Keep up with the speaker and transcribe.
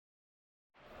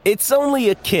It's only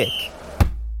a kick,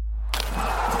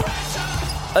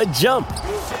 a jump,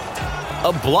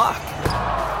 a block.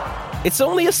 It's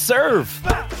only a serve.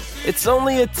 It's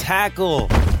only a tackle,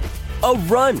 a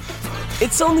run.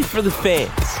 It's only for the fans.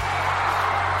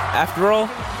 After all,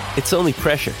 it's only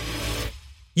pressure.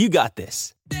 You got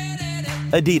this.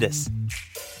 Adidas.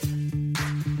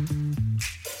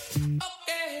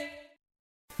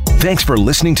 Thanks for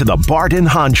listening to the Bart and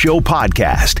Hahn Show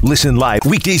podcast. Listen live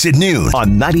weekdays at noon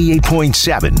on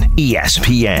 98.7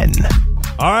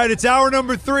 ESPN. All right, it's hour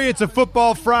number 3. It's a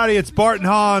Football Friday. It's Bart and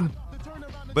Hahn.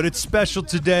 But it's special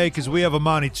today because we have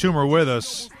Amani Toomer with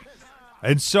us.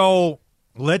 And so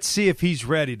let's see if he's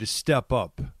ready to step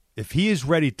up. If he is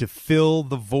ready to fill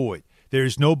the void.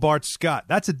 There's no Bart Scott.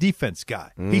 That's a defense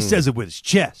guy. He says it with his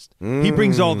chest. He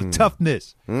brings all the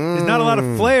toughness. There's not a lot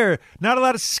of flair, not a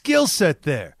lot of skill set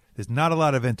there. There's not a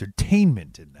lot of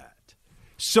entertainment in that.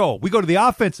 So we go to the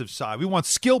offensive side. We want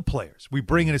skill players. We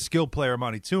bring in a skill player,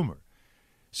 Amani Toomer.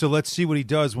 So let's see what he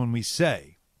does when we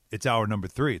say it's hour number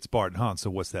 3. It's Bart and Hahn.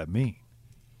 So what's that mean?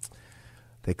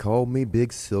 They called me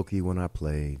Big Silky when I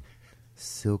played.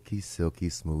 Silky, silky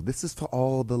smooth. This is for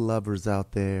all the lovers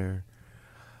out there.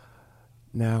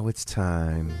 Now it's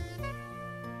time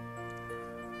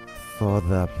for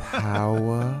the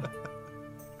power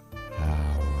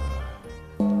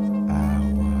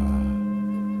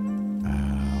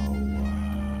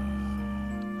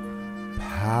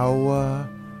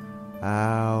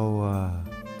hour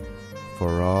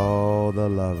for all the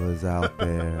lovers out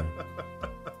there.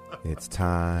 It's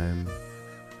time.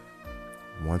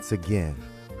 Once again,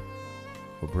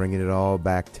 we're bringing it all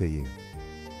back to you.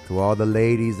 To all the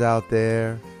ladies out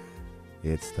there,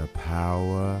 it's the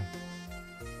power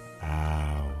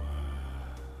hour.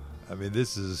 I mean,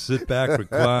 this is a sit back,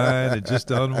 recline, and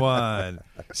just unwind.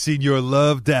 Senior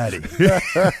Love Daddy.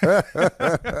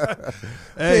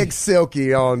 Hey, Big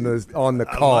Silky on the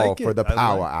call like for the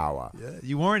power hour. Yeah,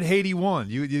 you weren't Haiti 1.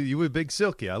 You were Big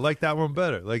Silky. I like that one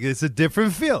better. Like, it's a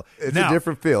different feel. It's a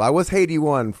different feel. I was Haiti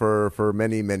 1 for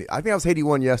many. I think I was Haiti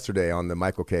 1 yesterday on the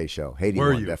Michael K show. Haiti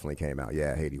 1 definitely came out.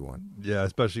 Yeah, Haiti 1. Yeah,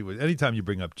 especially anytime you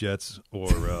bring up Jets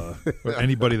or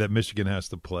anybody that Michigan has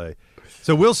to play.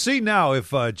 So we'll see now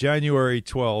if January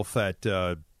 12th at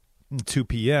 2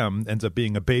 p.m. ends up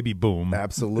being a baby boom.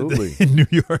 Absolutely. In New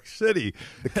York City.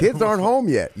 The kids aren't home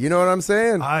yet. You know what I'm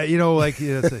saying?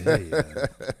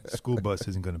 School bus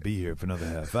isn't going to be here for another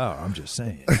half hour. I'm just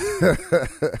saying.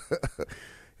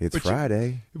 It's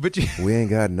Friday. But we ain't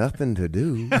got nothing to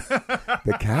do.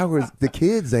 The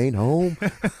kids ain't home.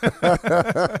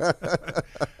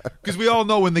 Because we all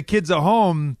know when the kids are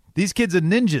home, these kids are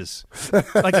ninjas.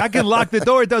 Like, I can lock the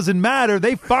door. It doesn't matter.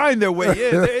 They find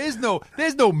there's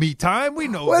no me time. We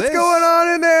know what's going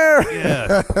on in there.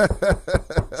 Yeah.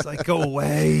 It's like, go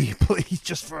away, please,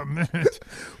 just for a minute.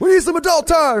 We need some adult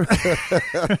time.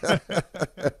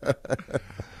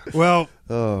 Well,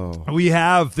 we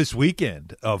have this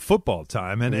weekend of football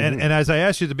time. And as I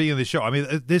asked you at the beginning of the show, I mean,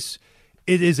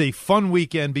 it is a fun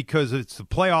weekend because it's the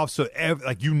playoffs. So,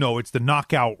 it's the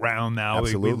knockout round now.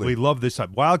 Absolutely. We love this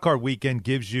time. Wild card weekend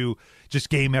gives you just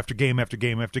game after game after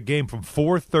game after game from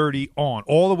 4:30 on,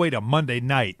 all the way to Monday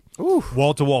night,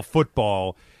 wall-to-wall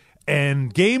football.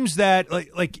 And games that,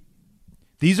 like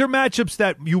these are matchups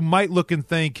that you might look and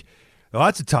think, oh,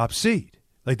 that's a top seed.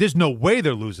 Like, there's no way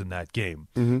they're losing that game.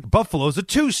 Buffalo's a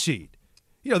 2 seed.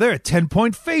 They're a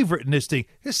 10-point favorite in this thing.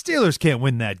 The Steelers can't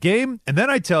win that game. And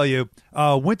then I tell you,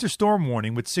 winter storm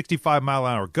warning with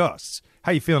 65-mile-an-hour gusts.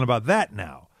 How you feeling about that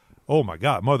now? Oh, my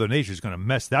God. Mother Nature's going to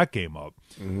mess that game up.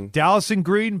 Dallas and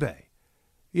Green Bay.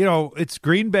 It's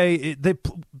Green Bay.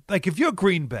 If you're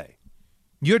Green Bay,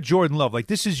 you're Jordan Love. Like,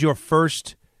 this is your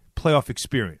first playoff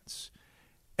experience.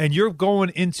 And you're going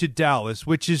into Dallas,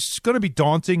 which is going to be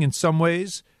daunting in some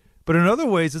ways. But in other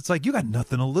ways, it's like you got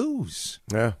nothing to lose.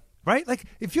 Yeah. Right? Like,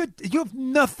 if you have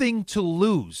nothing to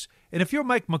lose. And if you're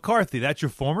Mike McCarthy, that's your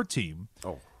former team.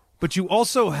 Oh. But you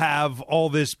also have all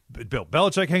this Bill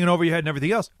Belichick hanging over your head and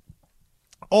everything else.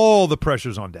 All the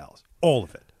pressure's on Dallas. All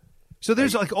of it. So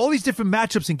there's like all these different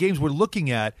matchups and games we're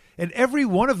looking at. And every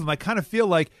one of them, I kind of feel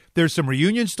like there's some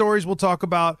reunion stories we'll talk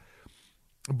about.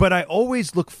 But I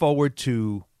always look forward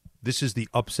to this is the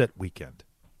upset weekend.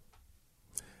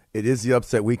 It is the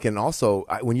upset weekend. Also,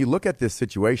 when you look at this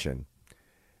situation,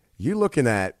 you're looking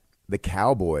at the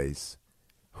Cowboys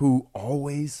who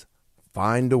always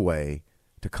find a way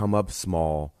to come up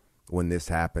small when this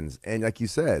happens. And like you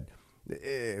said,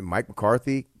 Mike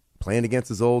McCarthy playing against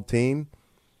his old team,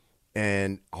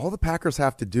 and all the Packers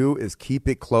have to do is keep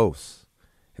it close,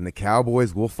 and the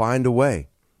Cowboys will find a way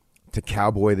to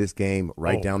cowboy this game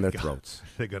right down their God. throats.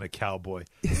 They're going to cowboy.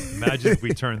 Imagine if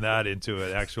we turn that into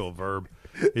an actual verb.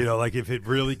 Like if it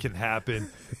really can happen.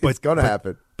 But, it's going to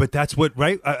happen. But that's what,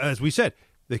 right? As we said,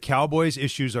 the Cowboys'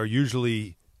 issues are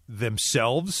usually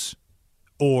themselves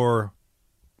or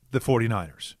the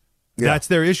 49ers. Yeah. That's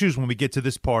their issues when we get to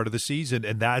this part of the season.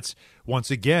 And that's, once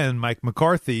again, Mike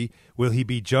McCarthy. Will he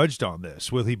be judged on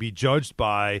this? Will he be judged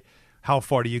by how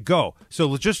far do you go? So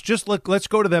let's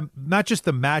go to them, not just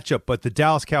the matchup, but the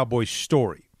Dallas Cowboys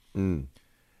story.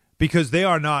 Because they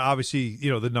are not, obviously,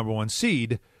 the number one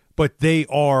seed, but they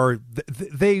are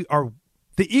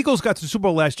the Eagles got to the Super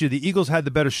Bowl last year. The Eagles had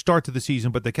the better start to the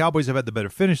season, but the Cowboys have had the better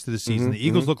finish to the season. The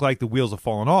Eagles look like the wheels have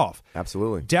fallen off.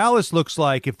 Absolutely. Dallas looks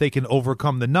like if they can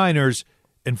overcome the Niners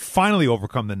and finally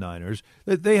overcome the Niners,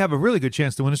 that they have a really good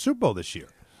chance to win a Super Bowl this year.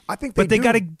 I think they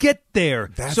got to get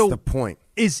there. That's so the point.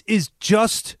 I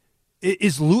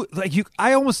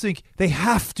almost think they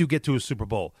have to get to a Super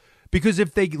Bowl, because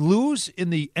if they lose in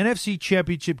the NFC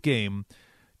Championship game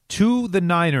to the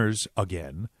Niners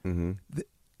again,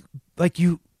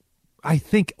 I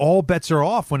think all bets are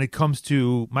off when it comes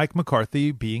to Mike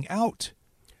McCarthy being out.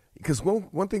 Because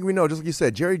one thing we know, just like you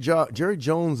said, Jerry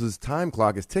Jones's time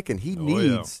clock is ticking. He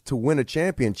needs to win a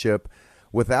championship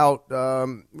without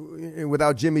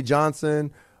Jimmy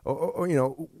Johnson,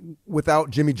 or without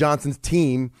Jimmy Johnson's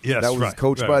team that was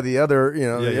coached by the other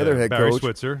other head Barry coach,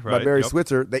 Switzer, by Barry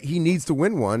Switzer. That he needs to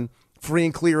win one free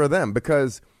and clear of them,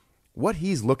 because what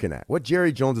he's looking at, what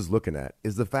Jerry Jones is looking at,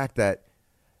 is the fact that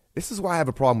this is why I have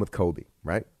a problem with Kobe.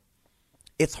 Right?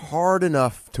 It's hard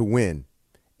enough to win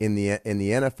in the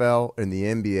NFL, in the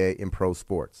NBA, in pro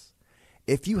sports.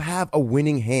 If you have a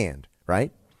winning hand,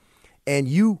 right, and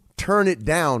you turn it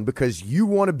down because you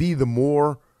want to be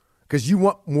because you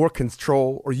want more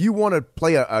control, or you want to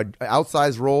play a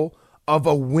outsized role of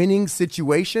a winning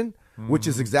situation, which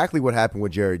is exactly what happened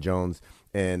with Jerry Jones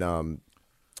and why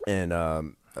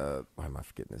am I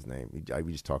forgetting his name? We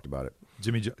just talked about it.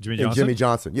 Jimmy Johnson. And Jimmy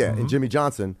Johnson, and Jimmy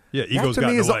Johnson. Yeah, Eagles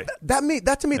got in the way.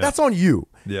 That to me, that's on you.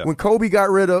 Yeah. When Kobe got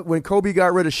rid of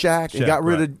Shaq and got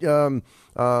rid of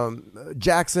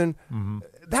Jackson,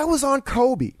 that was on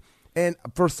Kobe. And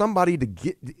for somebody to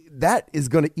get that is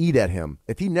going to eat at him.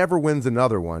 If he never wins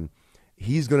another one,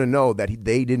 he's going to know that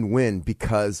they didn't win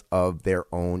because of their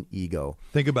own ego.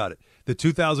 Think about it. The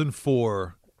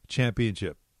 2004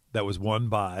 championship that was won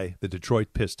by the Detroit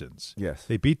Pistons. Yes.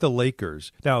 They beat the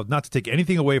Lakers. Now, not to take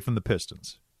anything away from the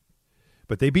Pistons,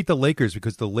 but they beat the Lakers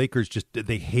because the Lakers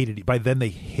they hated. By then, they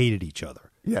hated each other.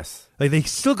 Yes. They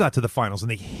still got to the finals, and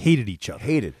they hated each other.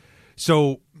 Hated.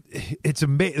 So it's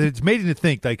amazing to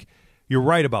think, you're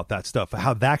right about that stuff,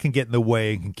 how that can get in the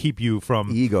way and can keep you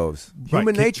from egos.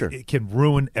 Human nature. It can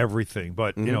ruin everything.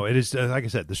 But, it is, like I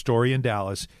said, the story in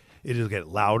Dallas, it'll get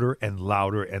louder and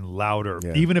louder and louder.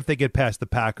 Yeah. Even if they get past the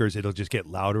Packers, it'll just get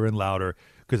louder and louder,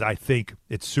 because I think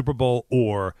it's Super Bowl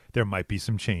or there might be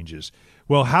some changes.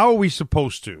 Well, how are we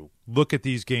supposed to look at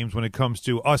these games when it comes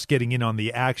to us getting in on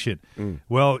the action?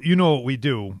 Well, you know what we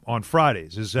do on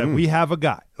Fridays is that we have a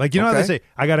guy. How they say,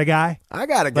 I got a guy? I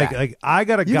got a guy. I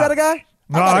got a guy. You got a guy?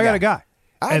 No, I got a guy.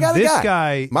 I got a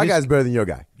guy. My guy's better than your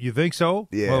guy. You think so?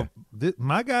 Yeah. Well,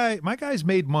 my guy's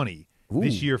made money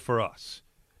this year for us.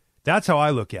 That's how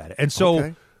I look at it. And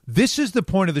so this is the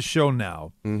point of the show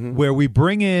now where we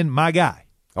bring in my guy.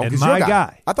 And my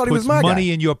guy I thought he puts was my money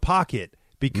guy. in your pocket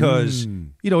because,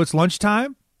 it's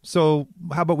lunchtime. So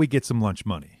how about we get some lunch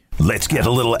money? Let's get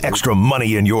a little extra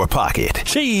money in your pocket.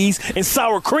 Cheese and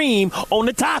sour cream on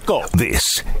the taco. This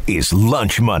is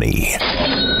Lunch Money.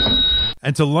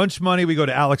 And to lunch money, we go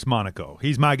to Alex Monaco.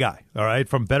 He's my guy, all right,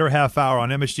 from Better Half Hour on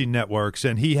MSG Networks.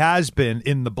 And he has been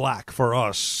in the black for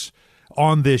us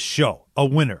on this show, a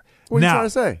winner. What are you trying to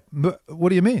say? What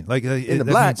do you mean? In the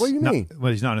black? What do you mean? Well,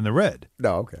 he's not in the red.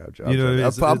 No, okay.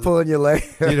 I'm pulling your leg.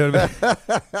 You know what I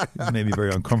mean? It made me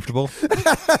very uncomfortable.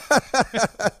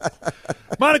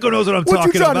 Monaco knows what I'm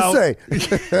talking about. What you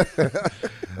trying to say?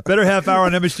 Better Half Hour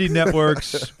on MSG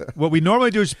Networks. What we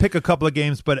normally do is pick a couple of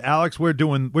games, but Alex, we're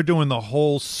doing the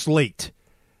whole slate,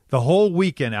 the whole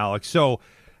weekend, Alex. So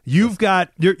you've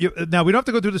got now. We don't have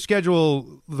to go through the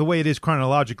schedule the way it is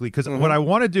chronologically, because what I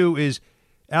want to do is,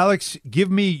 Alex,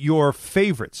 give me your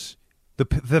favorites,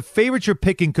 the favorites you're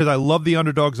picking, because I love the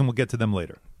underdogs, and we'll get to them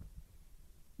later.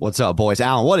 What's up, boys?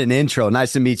 Alan, what an intro.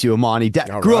 Nice to meet you, Amani.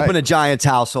 Grew up in a Giants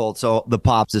household, so the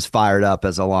Pops is fired up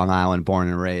as a Long Island born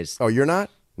and raised. Oh, you're not?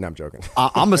 No, I'm joking.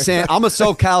 I'm a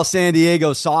SoCal San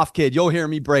Diego soft kid. You'll hear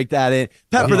me break that in,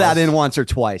 pepper that in once or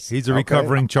twice. He's a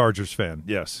recovering Chargers fan.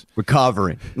 Yes,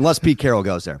 recovering, unless Pete Carroll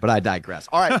goes there. But I digress.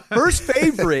 All right, first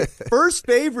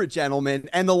favorite, gentlemen,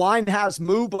 and the line has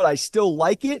moved, but I still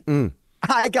like it.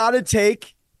 I gotta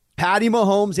take Patty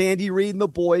Mahomes, Andy Reid, and the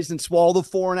boys, and swallow the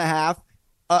 4.5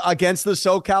 against the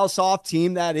SoCal soft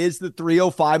team that is the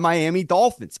 305 Miami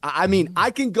Dolphins. I mean,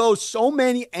 I can go so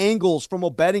many angles from a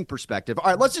betting perspective. All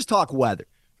right, let's just talk weather.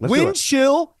 Wind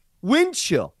chill.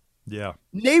 Yeah.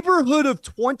 Neighborhood of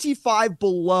 25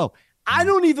 below. I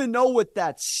don't even know what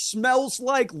that smells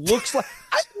like, looks like.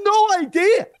 I have no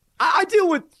idea. I deal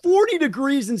with 40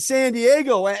 degrees in San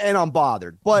Diego, and I'm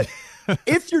bothered. But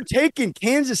if you're taking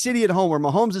Kansas City at home, where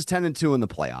Mahomes is 10-2 in the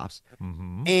playoffs,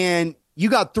 and you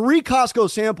got 3 Costco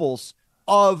samples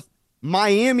of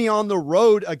Miami on the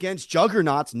road against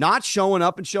juggernauts not showing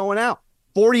up and showing out.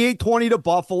 48-20 to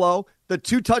Buffalo, the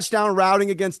 2-touchdown routing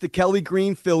against the Kelly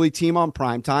Green Philly team on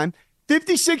primetime,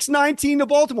 56-19 to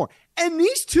Baltimore. And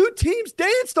these two teams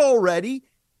danced already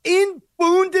in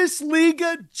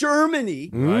Bundesliga Germany.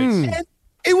 Right. And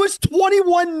it was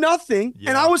 21-0,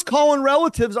 and I was calling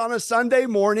relatives on a Sunday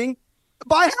morning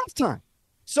by halftime.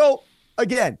 So,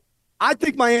 again, I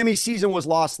think Miami's season was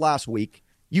lost last week.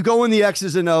 You go in the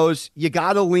X's and O's. You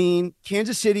got to lean.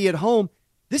 Kansas City at home.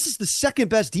 This is the second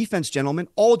best defense, gentlemen,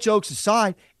 all jokes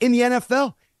aside, in the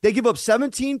NFL. They give up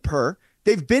 17 per.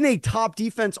 They've been a top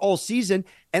defense all season.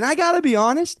 And I got to be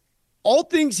honest, all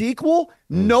things equal,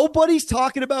 nobody's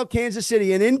talking about Kansas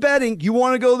City. And in betting, you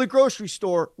want to go to the grocery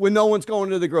store when no one's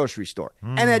going to the grocery store.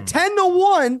 And at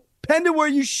 10-1, depending where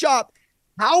you shop,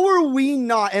 how are we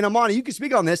not? And Amani, you can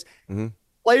speak on this.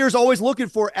 Players always looking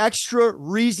for extra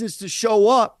reasons to show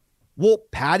up. Well,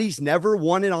 Patty's never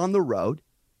won it on the road,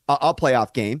 a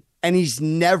playoff game, and he's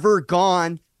never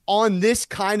gone on this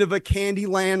kind of a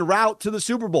Candyland route to the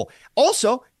Super Bowl.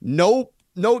 Also, no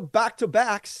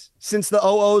back-to-backs since the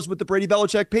 00s with the Brady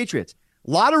Belichick Patriots.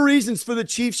 A lot of reasons for the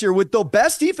Chiefs here with the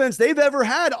best defense they've ever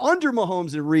had under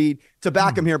Mahomes and Reid to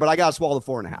back them here, but I got to swallow the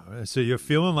 4.5. So you're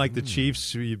feeling like the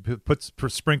Chiefs, you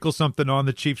sprinkle something on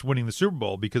the Chiefs winning the Super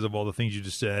Bowl because of all the things you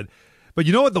just said. But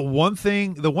you know what? The one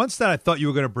stat I thought you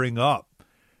were going to bring up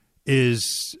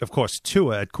is, of course,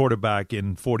 Tua at quarterback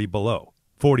in 40 or below.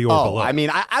 I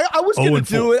mean, I was going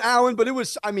to do it, Alan, but it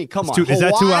was, I mean, come on. Is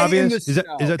that too obvious? Is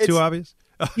that too obvious?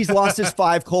 He's lost his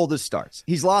 5 coldest starts.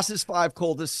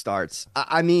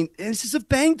 I mean, this is a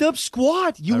banged up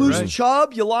squad. You lose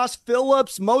Chubb, you lost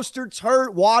Phillips, Mostert's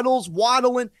hurt, Waddle's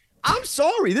waddling. I'm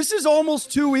sorry, this is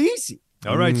almost too easy.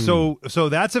 All right, so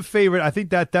that's a favorite. I think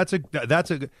that's a.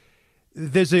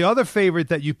 There's the other favorite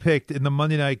that you picked in the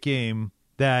Monday night game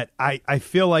that I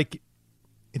feel like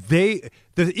the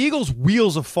Eagles'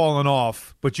 wheels have fallen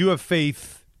off, but you have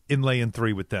faith in laying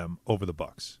 3 with them over the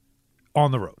Bucs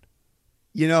on the road.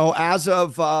 You know, as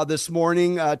of this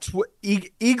morning,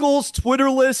 Eagles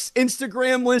Twitterless,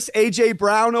 Instagramless, AJ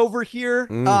Brown over here.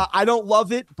 I don't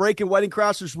love it. Breaking Wedding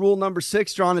Crashers rule number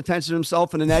 6, drawing attention to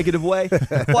himself in a negative way.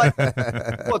 But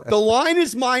look, the line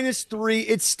is -3.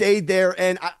 It stayed there.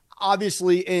 And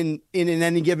obviously in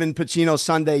any given Pacino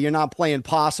Sunday, you're not playing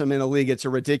possum in a league. It's a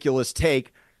ridiculous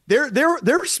take. They're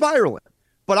spiraling.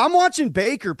 But I'm watching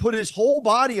Baker put his whole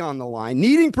body on the line,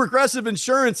 needing Progressive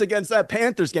Insurance against that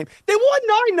Panthers game. They won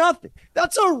 9-0.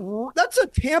 That's a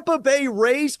Tampa Bay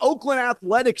Rays Oakland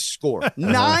Athletics score.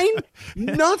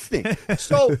 9-0.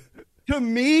 So to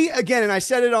me, again, and I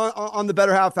said it on the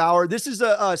Better Half Hour, this is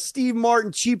a Steve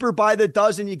Martin cheaper by the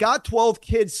dozen. You got 12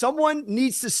 kids. Someone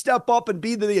needs to step up and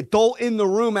be the adult in the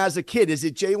room as a kid. Is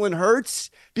it Jalen Hurts?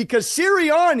 Because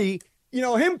Sirianni, you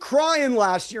know, him crying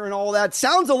last year and all that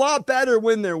sounds a lot better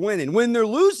when they're winning. When they're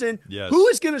losing, who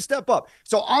is going to step up?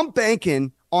 So I'm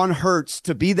banking on Hurts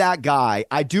to be that guy.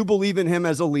 I do believe in him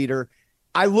as a leader.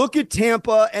 I look at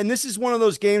Tampa, and this is one of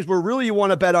those games where really you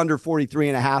want to bet under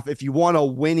 43.5 if you want a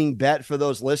winning bet for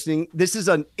those listening. This is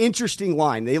an interesting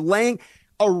line. They laying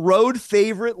a road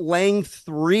favorite laying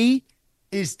 3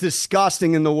 is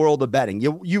disgusting in the world of betting.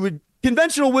 You would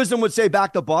conventional wisdom would say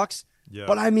back the Bucs. Yeah.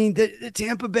 But, I mean, the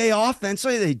Tampa Bay offense,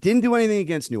 they didn't do anything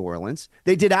against New Orleans.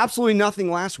 They did absolutely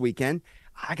nothing last weekend.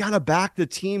 I got to back the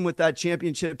team with that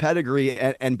championship pedigree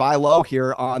and buy low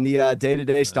here on the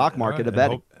day-to-day stock market of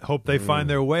betting. Hope they find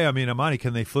their way. I mean, Amani,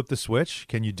 can they flip the switch?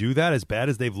 Can you do that as bad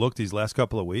as they've looked these last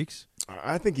couple of weeks?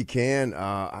 I think you can.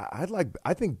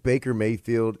 I think Baker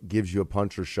Mayfield gives you a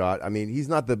puncher shot. I mean, he's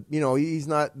not the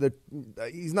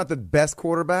best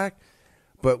quarterback,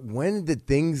 but when did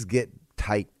things get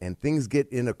tight and things get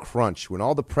in a crunch, when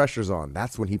all the pressure's on,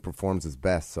 that's when he performs his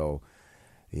best. So,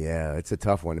 Yeah, it's a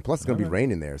tough one. And plus, it's going to be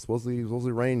raining there. Supposedly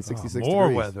rain, 66 degrees.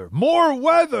 More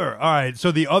weather. All right,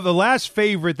 so the last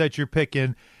favorite that you're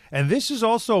picking, and this is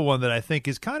also one that I think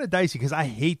is kind of dicey because I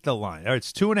hate the line. All right,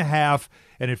 it's 2.5,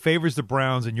 and it favors the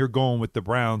Browns, and you're going with the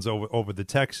Browns over the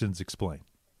Texans. Explain.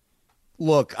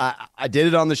 Look, I did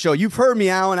it on the show. You've heard me,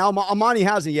 Alan. Amani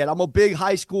hasn't yet. I'm a big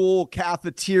high school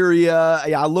cafeteria.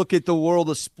 I look at the world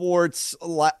of sports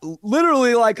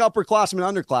literally like upperclassmen,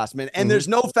 underclassmen. And there's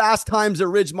no fast times at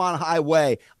Ridgemont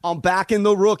Highway. I'm backing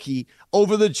the rookie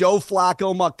over the Joe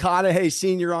Flacco McConaughey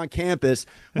senior on campus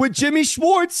with Jimmy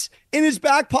Schwartz in his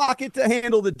back pocket to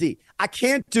handle the D. I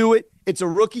can't do it. It's a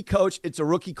rookie coach. It's a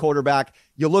rookie quarterback.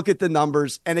 You look at the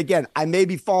numbers. And again, I may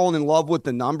be falling in love with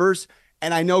the numbers.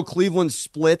 And I know Cleveland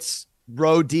splits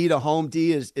road D to home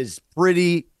D is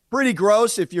pretty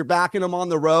gross if you're backing them on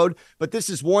the road. But this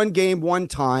is one game, one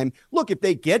time. Look, if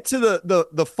they get to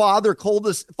the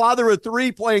father of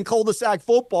three playing cul-de-sac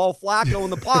football, Flacco in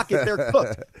the pocket, they're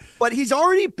cooked. But he's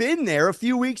already been there a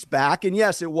few weeks back. And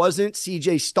yes, it wasn't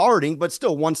CJ starting, but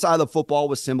still one side of the football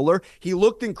was similar. He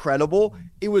looked incredible.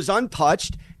 It was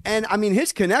untouched. And I mean,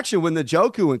 his connection with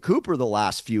Njoku and Cooper the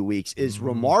last few weeks is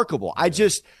remarkable.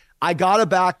 I got to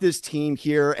back this team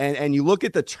here, and you look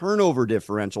at the turnover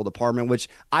differential department, which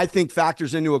I think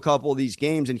factors into a couple of these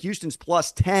games, and Houston's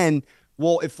plus 10.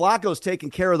 Well, if Flacco's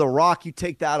taking care of the rock, you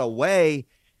take that away.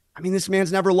 I mean, this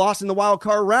man's never lost in the wild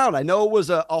card round. I know it was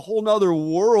a whole nother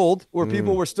world where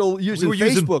people were still using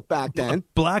Facebook back then.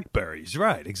 Blackberries,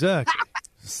 right, exactly.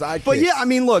 Sidekicks. But yeah, I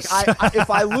mean, look,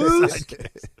 if I lose,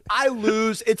 I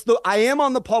lose. I am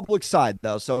on the public side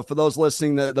though. So for those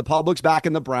listening, the public's back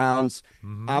in the Browns,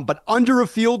 but under a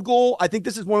field goal, I think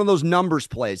this is one of those numbers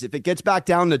plays. If it gets back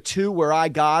down to 2 where I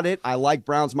got it, I like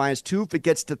Browns -2. If it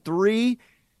gets to 3,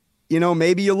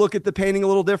 maybe you look at the painting a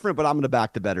little different, but I'm going to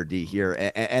back the better D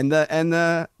here. And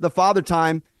the father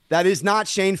time, that is not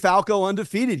Shane Falco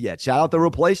undefeated yet. Shout out the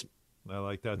replacement. I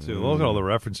like that too. Look at all the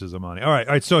references, Amani. All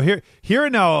right. So here are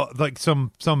now like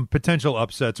some potential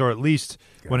upsets, or at least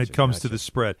when it comes to the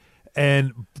spread.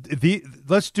 And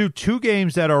let's do 2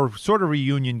 games that are sort of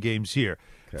reunion games here.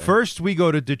 Okay. First, we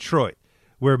go to Detroit,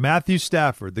 where Matthew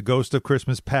Stafford, the ghost of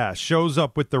Christmas past, shows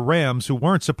up with the Rams, who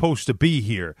weren't supposed to be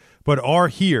here, but are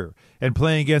here and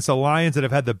playing against the Lions that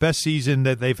have had the best season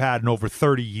that they've had in over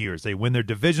 30 years. They win their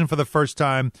division for the first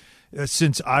time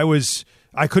since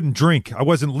I couldn't drink. I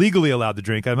wasn't legally allowed to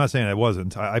drink. I'm not saying I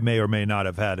wasn't. I may or may not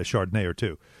have had a Chardonnay or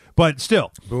 2. But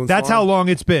still, that's how long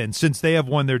it's been since they have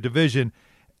won their division.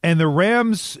 And the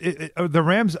Rams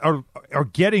are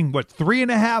getting,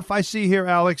 3.5 I see here,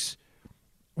 Alex?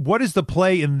 What is the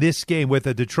play in this game with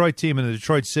a Detroit team in the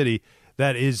Detroit city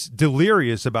that is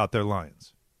delirious about their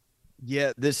Lions?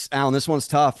 Yeah, this one's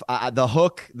tough. The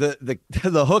hook,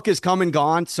 the hook is come and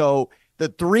gone. So the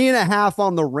 3.5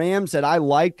 on the Rams that I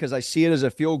like because I see it as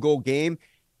a field goal game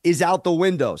is out the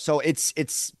window. So it's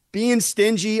being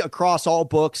stingy across all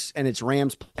books, and it's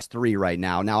Rams +3 right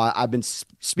now. Now, I've been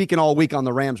speaking all week on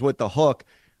the Rams with the hook.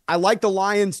 I like the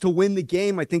Lions to win the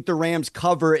game. I think the Rams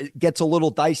cover. It gets a little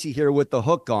dicey here with the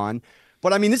hook gone.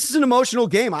 But, I mean, this is an emotional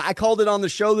game. I called it on the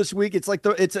show this week. It's like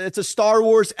it's a Star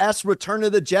Wars-esque Return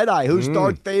of the Jedi. Who's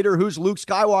Darth Vader? Who's Luke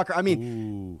Skywalker? I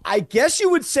mean, I guess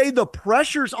you would say the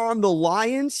pressure's on the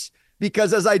Lions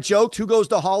because, as I joked, who goes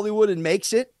to Hollywood and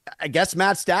makes it? I guess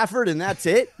Matt Stafford, and that's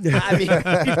it. I mean,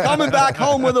 he's coming back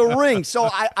home with a ring. So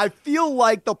I feel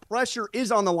like the pressure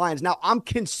is on the Lions. Now, I'm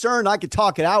concerned. I could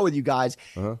talk it out with you guys.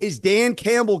 Is Dan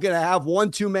Campbell going to have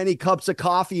one too many cups of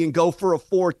coffee and go for a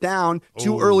 4th down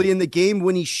too early in the game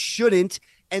when he shouldn't?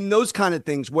 And those kind of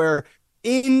things where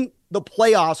in the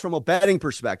playoffs, from a betting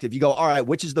perspective, you go, all right,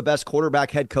 which is the best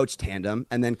quarterback head coach tandem?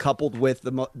 And then coupled with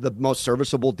the most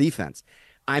serviceable defense.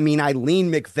 I mean, I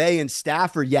lean McVay and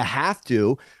Stafford. You have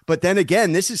to. But then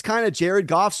again, this is kind of Jared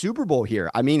Goff's Super Bowl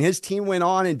here. I mean, his team went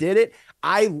on and did it.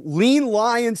 I lean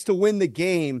Lions to win the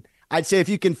game. I'd say if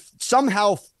you can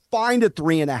somehow find a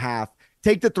 3.5,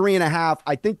 take the 3.5.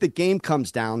 I think the game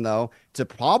comes down, though, to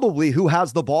probably who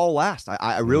has the ball last.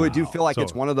 I really do feel like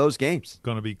it's one of those games.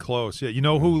 Going to be close. Yeah. You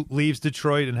know who leaves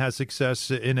Detroit and has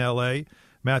success in L.A.?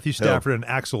 Matthew Stafford and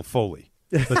Axel Foley.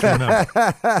 Let's remember.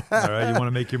 All right, you want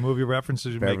to make your movie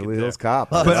references? Beverly Hills Cop.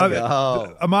 But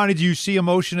Amani, do you see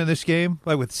emotion in this game?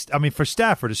 For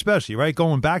Stafford especially, right?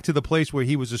 Going back to the place where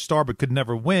he was a star but could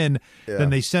never win. Yeah. Then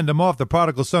they send him off. The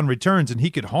prodigal son returns, and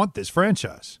he could haunt this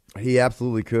franchise. He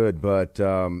absolutely could, but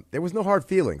there was no hard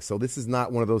feelings. So this is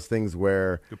not one of those things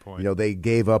where they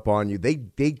gave up on you.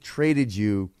 They traded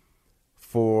you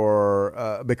for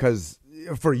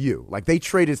you. Like, they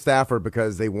traded Stafford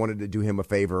because they wanted to do him a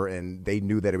favor, and they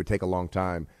knew that it would take a long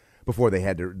time before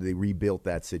they rebuilt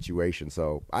that situation.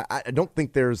 So I don't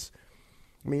think there's.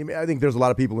 I mean, I think there's a lot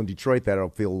of people in Detroit that'll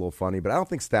feel a little funny, but I don't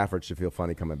think Stafford should feel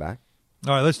funny coming back.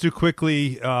 All right, let's do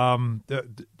quickly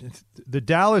the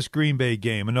Dallas Green Bay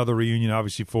game. Another reunion,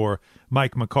 obviously, for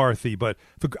Mike McCarthy. But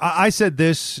I said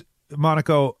this,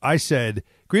 Monaco. I said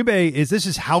Green Bay this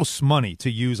is house money, to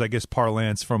use, I guess,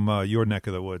 parlance from your neck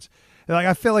of the woods. Like,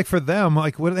 I feel like for them,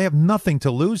 like, they have nothing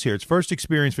to lose here. It's first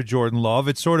experience for Jordan Love.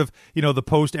 It's sort of, the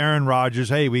post Aaron Rodgers.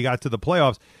 Hey, we got to the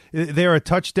playoffs. They're a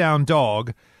touchdown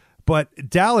dog, but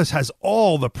Dallas has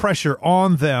all the pressure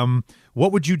on them.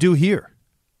 What would you do here?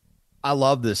 I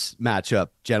love this matchup,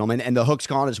 gentlemen, and the hook's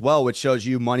gone as well, which shows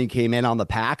you money came in on the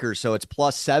Packers, so it's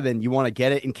 +7. You want to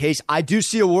get it in case. I do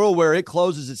see a world where it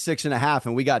closes at 6.5,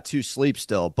 and we got 2 sleep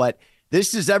still. But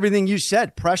this is everything you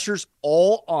said. Pressure's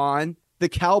all on the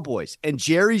Cowboys. And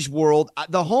Jerry's world,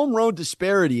 the home road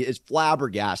disparity is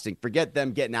flabbergasting. Forget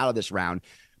them getting out of this round.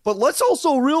 But let's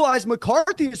also realize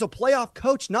McCarthy is a playoff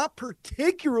coach, not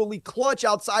particularly clutch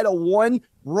outside of one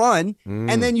run.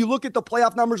 And then you look at the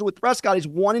playoff numbers with Prescott. He's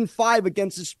 1-5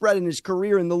 against the spread in his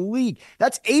career in the league.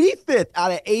 That's 85th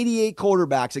out of 88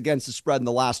 quarterbacks against the spread in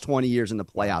the last 20 years in the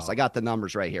playoffs. I got the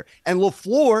numbers right here. And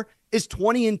LaFleur is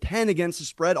 20-10 against the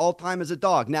spread all time as a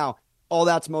dog. Now, all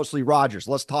that's mostly Rodgers.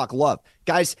 Let's talk Love.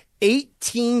 Guys,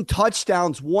 18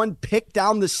 touchdowns, 1 pick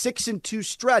down the 6-2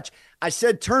 stretch. I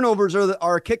said turnovers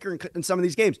are a kicker in some of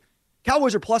these games.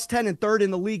 Cowboys are +10 and third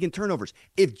in the league in turnovers.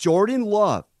 If Jordan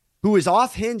Love, who is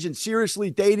off hinge and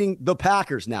seriously dating the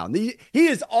Packers now, he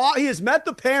has met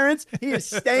the parents, he is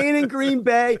staying in Green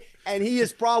Bay, and he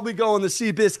is probably going the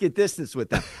Seabiscuit distance with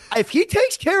them. If he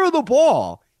takes care of the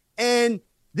ball, and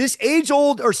this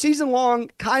age-old or season-long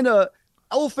kind of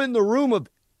elephant in the room of,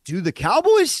 do the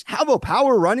Cowboys have a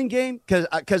power running game?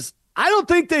 Because I don't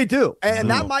think they do.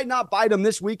 And that might not bite them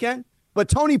this weekend. But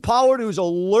Tony Pollard, who's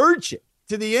allergic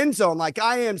to the end zone, like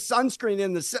I am sunscreen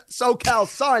in the SoCal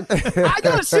sun, I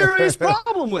got a serious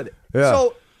problem with it. Yeah.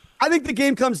 So I think the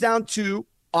game comes down to,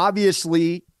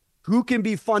 obviously, who can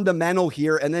be fundamental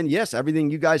here. And then, yes,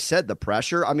 everything you guys said, the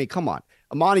pressure. I mean, come on.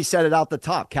 Amani said it out the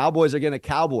top. Cowboys are going to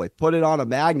cowboy. Put it on a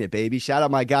magnet, baby. Shout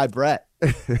out my guy, Brett.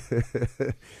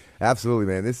 Absolutely,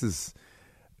 man.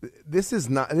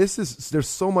 There's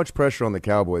so much pressure on the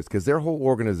Cowboys because their whole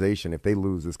organization, if they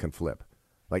lose, this can flip.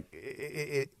 Like,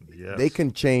 yes. They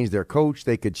can change their coach.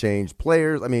 They could change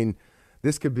players. I mean,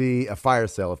 this could be a fire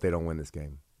sale if they don't win this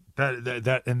game.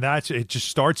 It just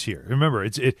starts here. Remember,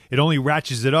 it only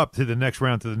ratchets it up to the next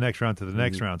round, to the next round, to the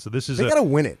next round. So this is they got to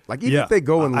win it. Like, even if they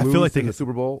go and lose in the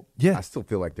Super Bowl, I still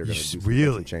feel like they're going to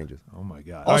do some changes. Oh my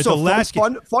God! Also,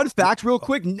 fun fact, real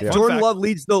quick: Jordan Love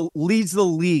leads the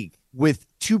league with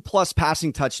 2+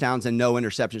 passing touchdowns and no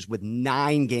interceptions with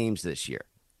 9 games this year.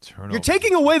 Turnover. You're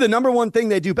taking away the number one thing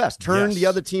they do best: turn the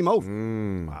other team over.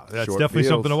 Wow, that's definitely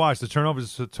something to watch. The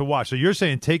turnovers to watch. So you're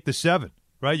saying take the 7.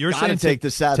 Right, you're saying take the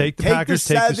 7. Take the Packers,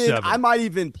 take the 7. I might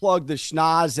even plug the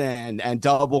schnoz and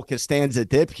double Costanza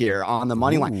dip here on the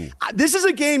money line. This is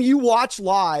a game you watch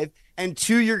live, and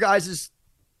to your guys'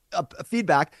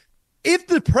 feedback, if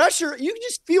the pressure, you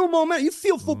just feel momentum. You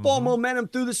feel football momentum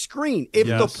through the screen. If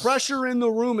the pressure in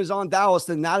the room is on Dallas,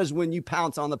 then that is when you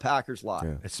pounce on the Packers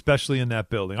live. Especially in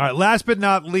that building. All right, last but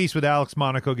not least, with Alex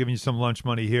Monaco giving you some lunch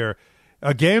money here,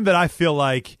 a game that I feel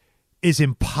like is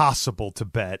impossible to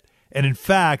bet. And in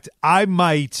fact, I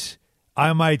might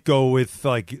go with,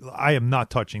 like, I am not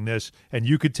touching this. And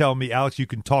you could tell me, Alex, you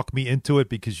can talk me into it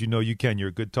because you know you can. You're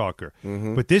a good talker.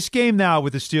 But this game now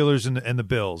with the Steelers and the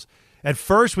Bills, at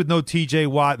first with no T.J.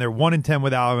 Watt, and they're 1-10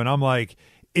 without him, and I'm like,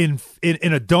 in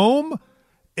a dome,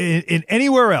 in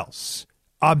anywhere else,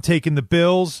 I'm taking the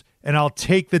Bills, and I'll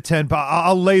take the 10.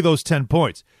 I'll lay those 10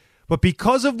 points. But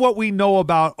because of what we know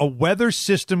about a weather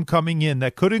system coming in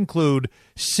that could include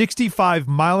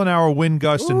 65-mile-an-hour wind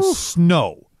gusts and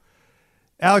snow,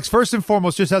 Alex, first and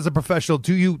foremost, just as a professional,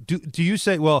 do you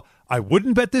say, well, I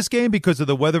wouldn't bet this game because of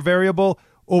the weather variable,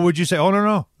 or would you say, oh,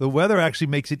 no, the weather actually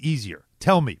makes it easier?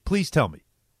 Tell me. Please tell me.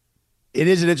 It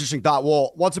is an interesting thought.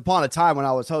 Well, once upon a time when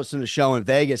I was hosting a show in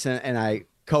Vegas and I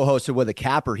co-hosted with a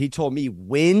capper, he told me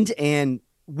wind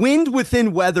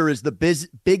within weather is the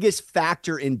biggest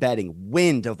factor in betting.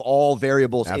 Wind of all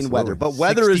variables in weather. But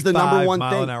weather is the number one thing.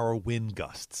 65-mile-an-hour wind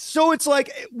gusts. So it's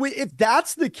like, if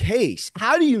that's the case,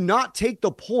 how do you not take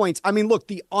the points? I mean, look,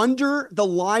 the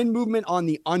line movement on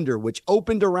the under, which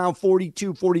opened around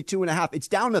 42.5, it's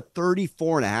down to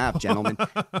 34.5, gentlemen.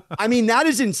 I mean, that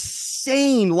is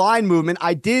insane line movement.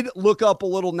 I did look up a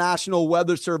little National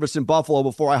Weather Service in Buffalo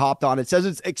before I hopped on. It says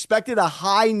it's expected a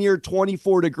high near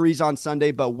 24 degrees on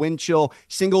Sunday, but wind chill,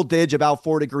 single dig, about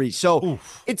 4 degrees. So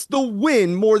it's the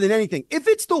wind more than anything. If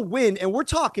it's the wind, and we're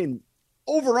talking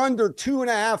over under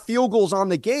 2.5 field goals on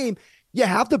the game, you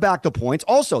have to back the points.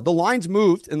 Also, the line's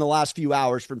moved in the last few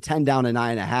hours from 10 down to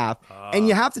 9.5, and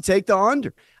you have to take the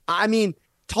under. I mean,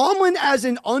 Tomlin as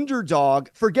an underdog,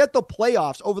 forget the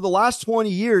playoffs, over the last 20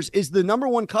 years is the number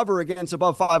one cover against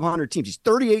above 500 teams. He's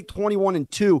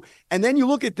 38-21-2. And then you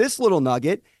look at this little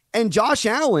nugget, and Josh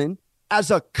Allen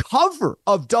as a cover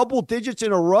of double digits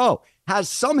in a row has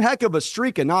some heck of a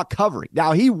streak of not covering.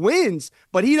 Now he wins,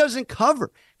 but he doesn't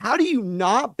cover. How do you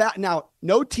not bat? Now,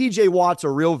 no TJ Watt's a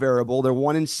real variable. They're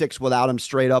 1-6 without him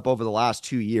straight up over the last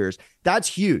 2 years. That's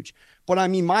huge. But I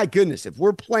mean, my goodness, if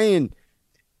we're playing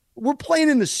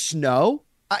in the snow,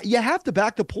 you have to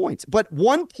back the points. But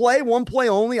one play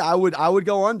only, I would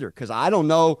go under, because I don't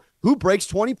know who breaks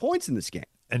 20 points in this game.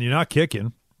 And you're not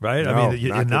kicking, right? No, I mean,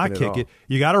 you're not kicking.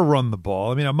 You got to run the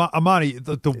ball. I mean, Amani,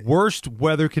 the worst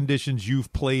weather conditions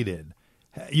you've played in,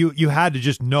 you had to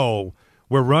just know,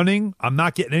 we're running, I'm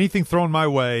not getting anything thrown my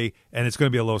way, and it's going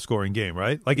to be a low-scoring game,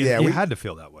 right? Like, you had to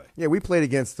feel that way. Yeah, we played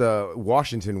against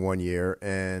Washington one year,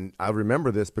 and I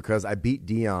remember this because I beat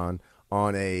Dion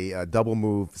on a double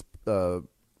move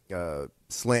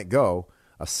slant go,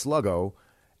 a sluggo,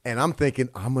 and I'm thinking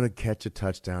I'm going to catch a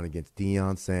touchdown against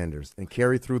Deion Sanders and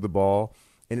carry through the ball,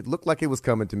 and it looked like it was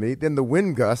coming to me. Then the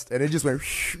wind gust, and it just went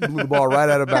blew the ball right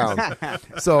out of bounds.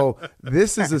 So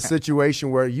this is a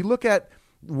situation where you look at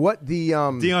what the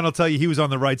Deion will tell you he was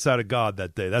on the right side of God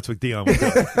that day. That's what Deion was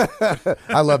doing.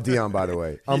 I love Deion, by the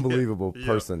way. Unbelievable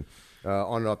person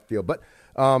on and off the field. But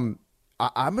I'm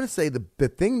going to say the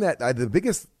thing that the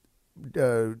biggest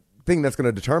thing that's going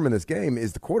to determine this game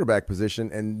is the quarterback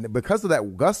position, and because of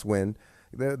that gust wind,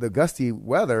 the gusty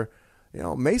weather,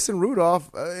 Mason Rudolph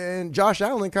and Josh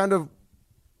Allen kind of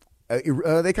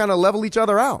level each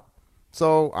other out.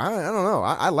 So I don't know.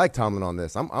 I like Tomlin on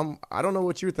this. I don't know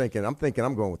what you're thinking. I'm thinking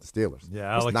I'm going with the Steelers.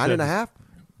 Yeah, Alex 9.5.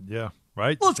 Yeah.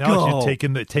 Right? Let's Alex, go. you're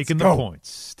taking the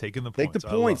points. Taking the points. Take the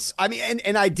points. I mean,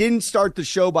 and I didn't start the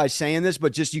show by saying this,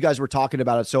 but just you guys were talking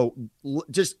about it. So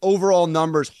just overall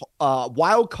numbers,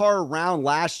 wild card round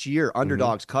last year,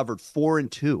 underdogs covered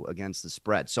 4-2 against the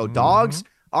spread. So dogs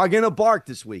are going to bark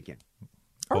this weekend.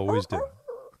 Always do.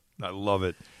 I love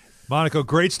it. Monaco,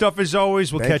 great stuff as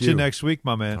always. We'll catch you next week,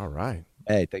 my man. All right.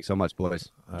 Hey, thanks so much, boys.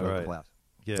 All right.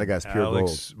 Yeah, That guy's pure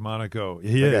Alex gold. Monaco.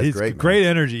 He's great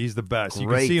energy. He's the best. Great. You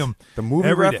can see him. The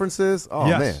movie references. Oh,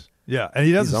 yes. man. Yeah, and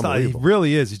he doesn't He's stop. He unbelievable.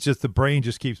 really is. It's just the brain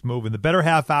just keeps moving. The Better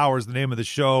Half Hour is the name of the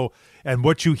show, and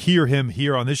what you hear him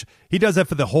here on this, he does that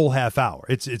for the whole half hour.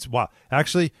 It's wow.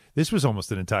 Actually, this was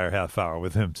almost an entire half hour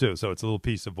with him too. So it's a little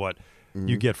piece of what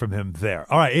you get from him there.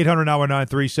 All right,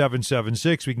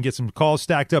 800-919-3776. We can get some calls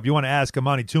stacked up. You want to ask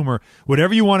Amani Toomer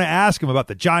whatever you want to ask him about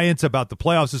the Giants, about the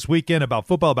playoffs this weekend, about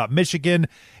football, about Michigan,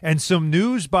 and some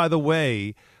news, by the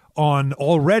way, on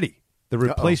already the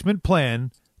replacement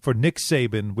plan for Nick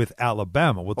Saban with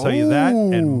Alabama. We'll tell you that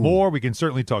and more. We can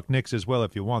certainly talk Knicks as well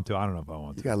if you want to. I don't know if I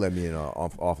want to. You got to let me in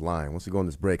offline. Once we go on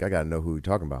this break, I got to know who you're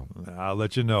talking about. I'll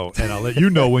let you know, and I'll let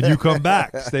you know when you come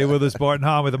back. Stay with us, Bart and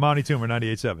Hahn with Amani Toomer,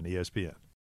 98.7 ESPN.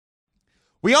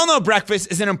 We all know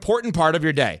breakfast is an important part of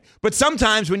your day, but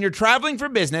sometimes when you're traveling for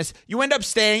business, you end up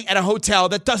staying at a hotel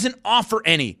that doesn't offer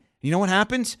any. You know what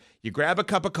happens? You grab a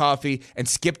cup of coffee and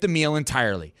skip the meal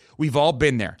entirely. We've all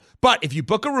been there. But if you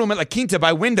book a room at La Quinta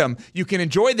by Wyndham, you can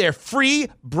enjoy their free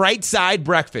Bright Side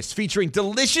breakfast featuring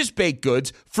delicious baked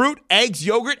goods, fruit, eggs,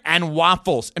 yogurt, and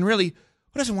waffles. And really,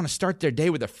 who doesn't want to start their day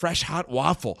with a fresh, hot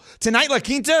waffle? Tonight, La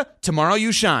Quinta, tomorrow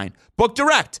you shine. Book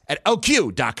direct at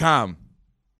LQ.com.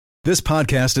 This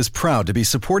podcast is proud to be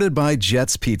supported by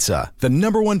Jets Pizza, the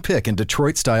 #1 pick in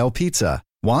Detroit-style pizza.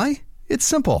 Why? It's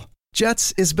simple.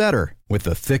 Jets is better. With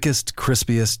the thickest,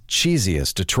 crispiest,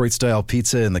 cheesiest Detroit-style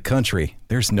pizza in the country,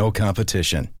 there's no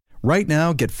competition. Right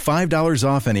now, get $5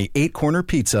 off any 8-corner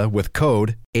pizza with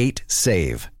code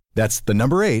 8SAVE. That's the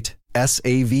number 8,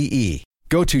 S-A-V-E.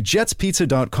 Go to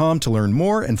jetspizza.com to learn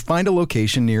more and find a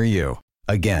location near you.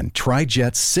 Again, try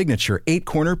Jet's signature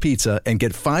 8-corner pizza and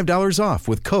get $5 off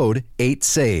with code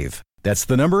 8SAVE. That's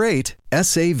the number 8,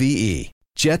 S-A-V-E.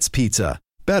 Jet's Pizza.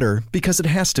 Better because it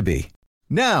has to be.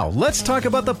 Now, let's talk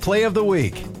about the play of the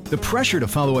week. The pressure to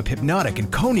follow up Hypnotic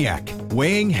and Cognac,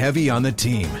 weighing heavy on the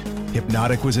team.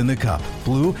 Hypnotic was in the cup,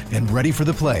 blue, and ready for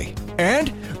the play.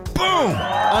 And boom!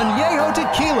 Añejo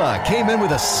Tequila came in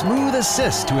with a smooth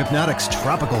assist to Hypnotic's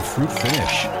tropical fruit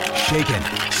finish. Shaken,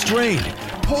 strained,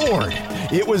 poured.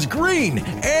 It was green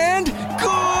and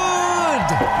good!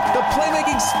 The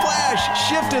playmaking splash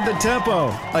shifted the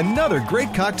tempo. Another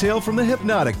great cocktail from the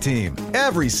Hypnotic team.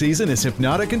 Every season is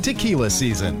Hypnotic and Tequila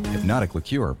season. Hypnotic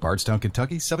Liqueur, Bardstown,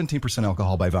 Kentucky, 17%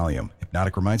 alcohol by volume.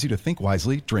 Hypnotic reminds you to think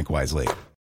wisely, drink wisely.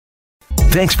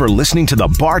 Thanks for listening to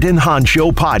the Bart and Hahn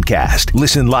Show podcast.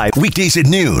 Listen live weekdays at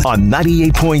noon on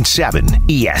 98.7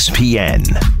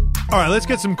 ESPN. All right, let's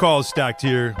get some calls stacked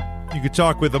here. You could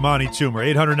talk with Amani Toomer,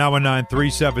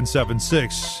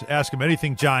 800-919-3776. Ask him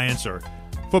anything Giants or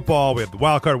football. We have the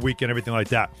wild card weekend, everything like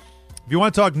that. If you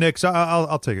want to talk Knicks,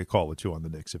 I'll take a call or two on the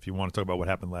Knicks if you want to talk about what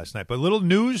happened last night. But a little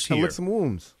news here. Lick some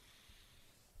wounds.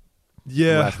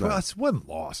 Yeah, well, it's one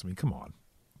loss. I mean, come on.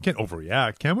 Can't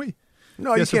overreact, can we?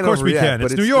 No, yes, you can't of course overreact, we can.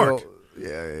 It's New York. Still,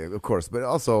 yeah, of course. But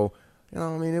also,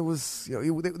 I mean, it was,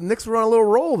 the Knicks were on a little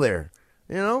roll there,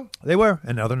 They were,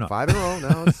 and now they're not. 5 in a row.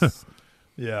 Now it's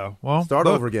yeah, well. start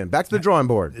over again. Back to the drawing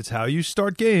board. It's how you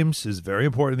start games is very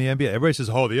important in the NBA. Everybody says,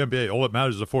 the NBA, all that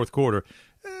matters is the fourth quarter.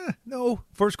 No,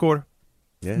 first quarter.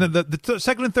 Yeah. The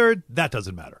second and third, that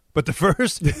doesn't matter. But the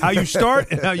first, how you start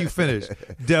and how you finish,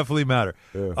 definitely matter.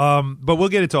 Yeah. But we'll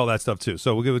get into all that stuff, too.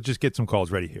 So we'll just get some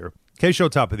calls ready here. K-Show,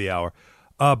 top of the hour.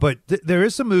 But there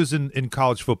is some news in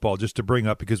college football just to bring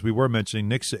up because we were mentioning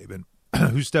Nick Saban,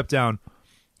 who stepped down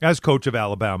as coach of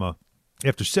Alabama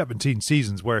after 17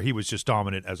 seasons where he was just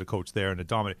dominant as a coach there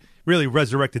and really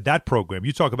resurrected that program.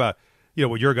 You talk about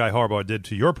what your guy Harbaugh did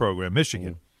to your program,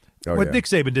 Michigan. What Nick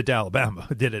Saban did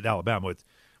at Alabama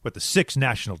with the 6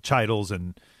 national titles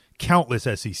and countless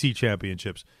SEC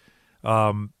championships.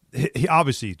 He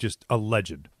obviously just a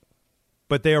legend.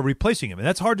 But they are replacing him, and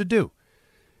that's hard to do.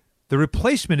 The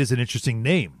replacement is an interesting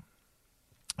name.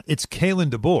 It's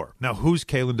Kalen DeBoer. Now, who's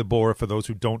Kalen DeBoer for those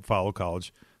who don't follow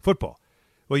college football?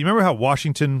 Well, you remember how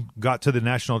Washington got to the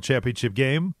national championship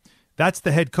game? That's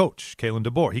the head coach, Kalen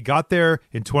DeBoer. He got there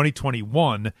in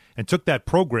 2021 and took that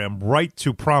program right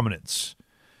to prominence.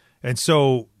 And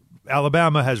so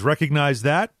Alabama has recognized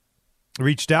that,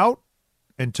 reached out,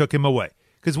 and took him away.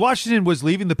 Because Washington was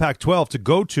leaving the Pac-12 to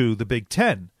go to the Big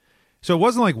Ten. So it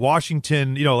wasn't like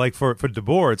Washington, like for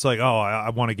DeBoer, it's like, oh, I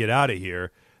want to get out of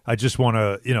here. I just want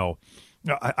to,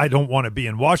 I don't want to be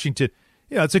in Washington.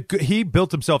 He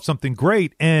built himself something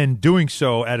great and doing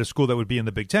so at a school that would be in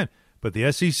the Big Ten. But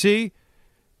the SEC,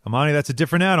 Amani, that's a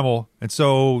different animal. And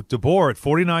so DeBoer, at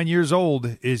 49 years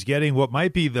old, is getting what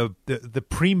might be the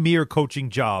premier coaching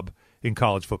job in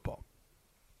college football.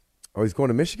 Oh, he's going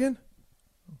to Michigan?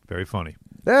 Very funny.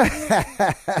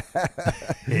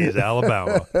 He's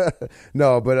Alabama.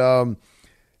 No, but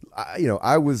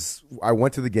I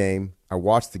went to the game, I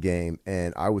watched the game,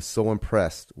 and I was so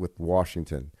impressed with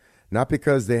Washington. Not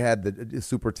because they had the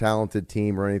super talented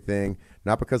team or anything,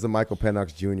 not because of Michael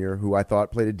Penix Jr., who I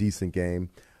thought played a decent game,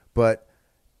 but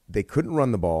they couldn't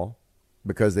run the ball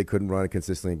because they couldn't run it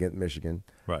consistently against Michigan.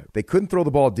 Right. They couldn't throw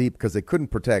the ball deep because they couldn't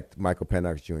protect Michael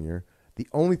Penix Jr. The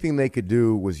only thing they could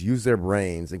do was use their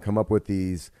brains and come up with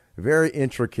these very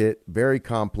intricate, very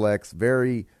complex,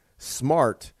 very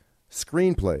smart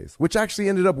screenplays, which actually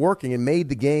ended up working and made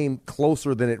the game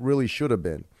closer than it really should have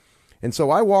been. And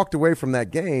so I walked away from that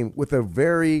game with a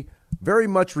very, very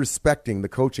much respecting the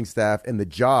coaching staff and the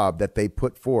job that they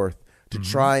put forth to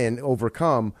try and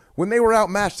overcome when they were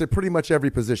outmatched at pretty much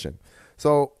every position.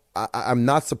 So I'm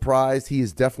not surprised. He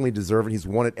is definitely deserving. He's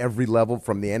won at every level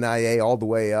from the NIA all the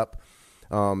way up.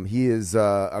 He is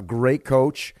a great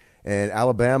coach, and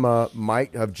Alabama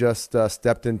might have just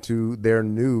stepped into their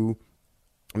new.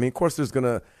 I mean, of course, he's going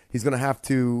to have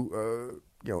to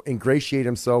ingratiate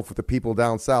himself with the people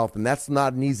down south, and that's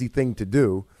not an easy thing to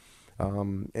do.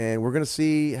 And we're going to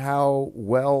see how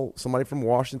well somebody from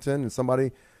Washington and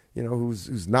somebody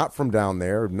who's not from down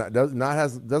there,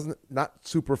 not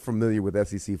super familiar with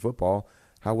SEC football,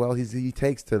 how well he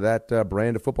takes to that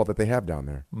brand of football that they have down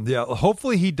there. Yeah,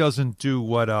 hopefully he doesn't do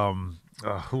what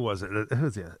who was it? It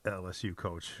was the LSU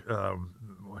coach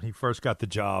when he first got the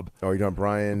job. Oh, you're talking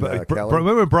Brian Kelly?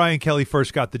 Remember when Brian Kelly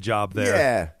first got the job there?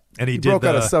 Yeah. And he broke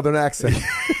out a Southern accent.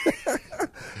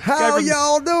 How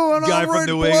y'all doing? Guy from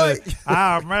New England.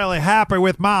 I'm really happy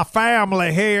with my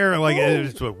family here. Like,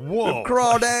 it's like, whoa.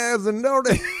 Crawdads and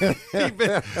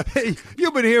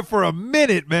You've been here for a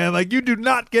minute, man. Like, you do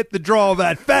not get the draw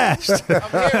that fast. I'm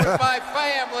here with my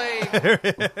family.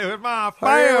 With my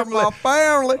family. My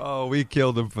family. Oh, we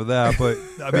killed him for that. But,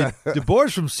 I mean,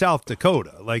 DeBoer's from South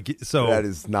Dakota. Like, so. That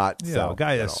is not South.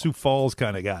 Guy, a Sioux Falls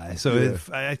kind of guy. So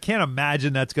I can't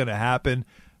imagine that's going to happen.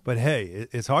 But, hey,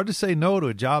 it's hard to say no to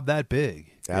a job that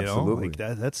big. Absolutely.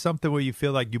 That's something where you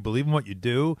feel like you believe in what you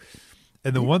do.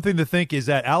 And the one thing to think is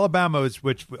that Alabama is,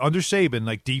 which under Saban,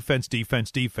 like defense.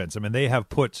 I mean, they have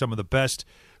put some of the best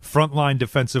frontline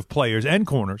defensive players and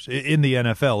corners in the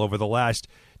NFL over the last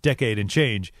decade and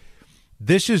change.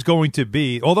 This is going to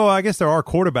be, although I guess there are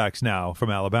quarterbacks now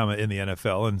from Alabama in the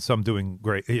NFL, and some doing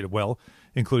great, well,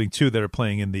 including 2 that are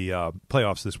playing in the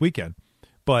playoffs this weekend.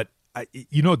 But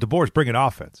DeBoer's bringing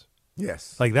offense.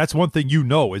 Yes. Like, that's one thing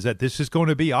is that this is going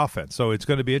to be offense. So it's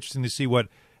going to be interesting to see what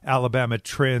Alabama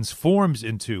transforms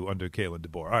into under Kalen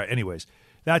DeBoer. All right, anyways,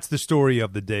 that's the story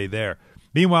of the day there.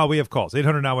 Meanwhile, we have calls,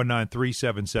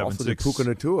 800-919-3776. Also the Puka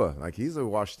Nacua, like he's a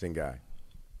Washington guy.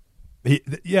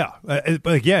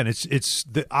 But again, it's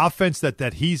the offense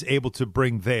that he's able to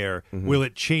bring there. Mm-hmm. Will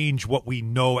it change what we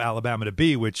know Alabama to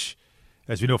be, which,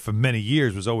 as we know, for many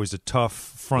years was always the tough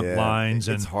front lines.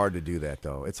 It's hard to do that,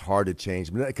 though. It's hard to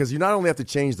change because you not only have to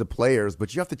change the players,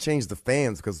 but you have to change the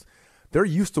fans because they're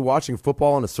used to watching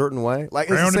football in a certain way. Like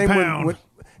it's the same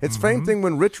same thing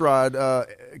when Rich Rod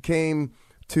came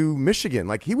to Michigan.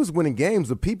 Like he was winning games,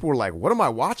 the people were like, "What am I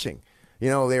watching?" They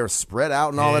were spread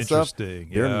out and all that stuff. They're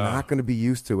not going to be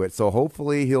used to it. So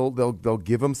hopefully they'll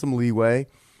give him some leeway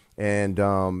and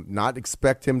not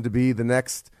expect him to be the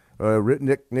next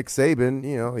Nick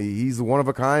Saban. He's one of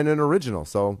a kind and original.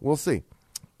 So we'll see.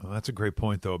 Well, that's a great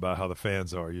point, though, about how the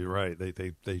fans are. You're right.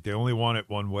 They only want it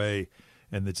one way,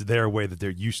 and it's their way that they're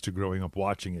used to growing up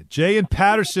watching it. Jay in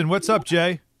Patterson. What's up,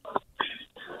 Jay?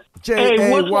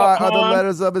 J-A-Y are the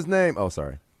letters of his name. Oh,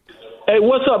 sorry. Hey,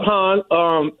 what's up,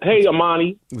 Han? Hey,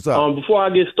 Amani. What's up? Before I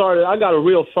get started, I got a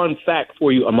real fun fact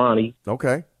for you, Amani.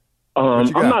 Okay.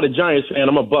 I'm not a Giants fan.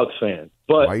 I'm a Bucks fan.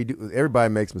 But why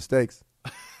everybody makes mistakes.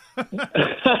 All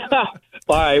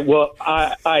right. Well,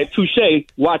 touche.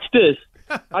 Watch this.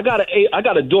 I got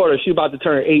a daughter. She's about to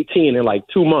turn 18 in like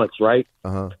 2 months, right?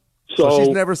 Uh-huh. So she's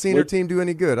never seen her team do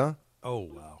any good, huh? Oh,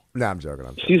 wow. Nah, I'm joking.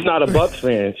 She's not a Bucks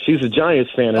fan. She's a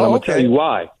Giants fan, and I'm going to tell you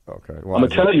why. Okay. I'm going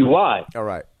to tell you why. All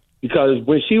right. Because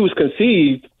when she was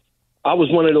conceived, I was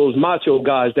one of those macho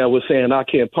guys that was saying, I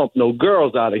can't pump no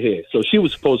girls out of here. So she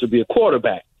was supposed to be a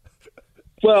quarterback.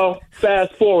 Well,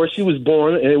 fast forward, she was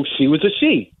born, and she was a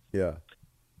she. Yeah.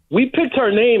 We picked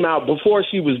her name out before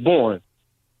she was born.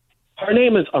 Her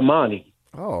name is Amani.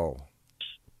 Oh.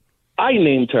 I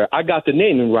named her. I got the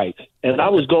naming rights, and I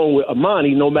was going with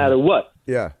Amani no matter what.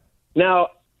 Yeah. Now,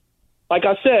 like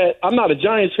I said, I'm not a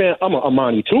Giants fan. I'm an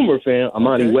Amani Toomer fan.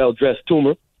 Amani well-dressed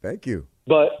Toomer. Thank you.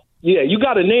 But, yeah, you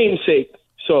got a namesake.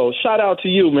 So shout out to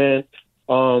you, man.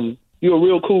 You're a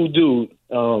real cool dude.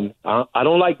 I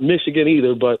don't like Michigan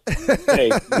either, but, hey,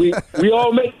 we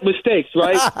all make mistakes,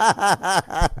 right?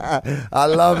 I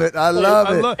love it. I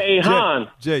love it. Hey, Han.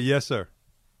 Jay, yes, sir.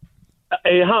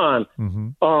 Hey, Han.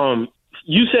 Mm-hmm.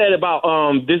 You said about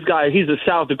this guy, he's a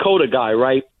South Dakota guy,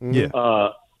 right? Yeah.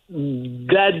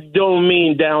 That don't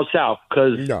mean down south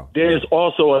because there's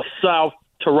also a South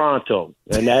Toronto,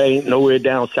 and that ain't nowhere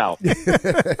down south. You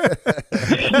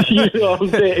know what I'm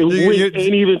saying? It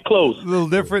ain't even close. A little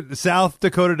different. South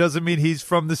Dakota doesn't mean he's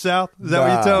from the South? Is that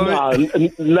what you're telling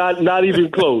me? Not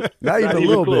even close. not even a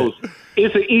little close. Bit.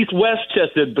 It's an East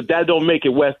Westchester, but that don't make it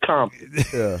West Compton.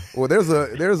 Yeah. Well, there's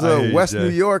a West New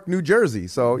York, New Jersey.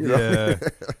 So Yeah.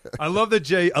 I love that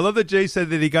Jay said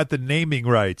that he got the naming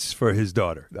rights for his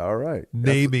daughter. All right.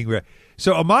 Naming right.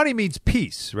 So Amani means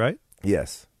peace, right?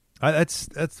 Yes.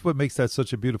 That's what makes that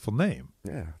such a beautiful name.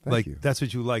 Yeah, thank you. That's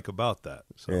what you like about that.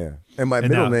 So. Yeah, and my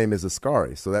middle name is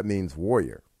Ascari, so that means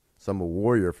warrior. So I'm a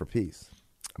warrior for peace.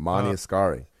 Amani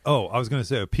Ascari. Oh, I was going to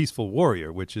say a peaceful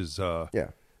warrior, which is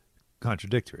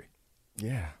contradictory.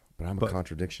 Yeah, but I'm a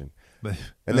contradiction. But,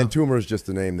 and then Toomer is just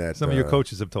a name that some of your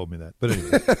coaches have told me that. But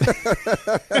anyway,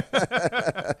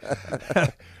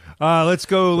 let's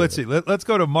go. Let's see. Let's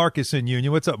go to Marcus in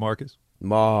Union. What's up, Marcus?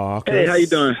 Marcus. Hey, how you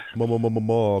doing?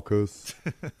 Marcus.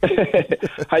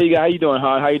 How you doing,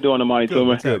 Han? How you doing, Amani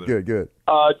Toomer? Good.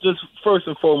 Just first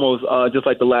and foremost, just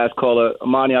like the last caller,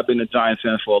 Amani, I've been a Giants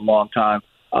fan for a long time.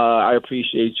 I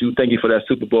appreciate you. Thank you for that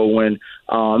Super Bowl win.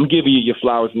 I'm giving you your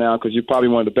flowers now because you're probably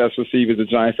one of the best receivers the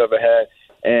Giants ever had.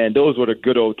 And those were the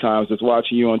good old times, just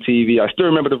watching you on TV. I still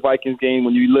remember the Vikings game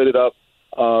when you lit it up.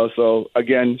 So,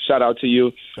 again, shout out to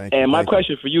you. And my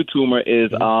question for you, Toomer,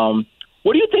 is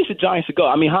where do you think the Giants should go?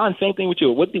 I mean, Han, same thing with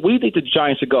you. Where do you think the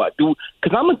Giants should go?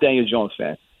 Because I'm a Daniel Jones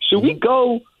fan. Should we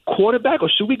go quarterback or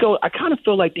should we go – I kind of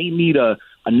feel like they need a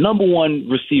number one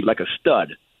receiver, like a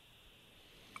stud.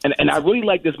 And I really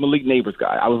like this Malik Neighbors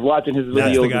guy. I was watching his videos.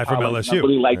 That's the guy from LSU. I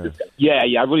really like this guy.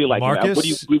 Yeah, I really like him.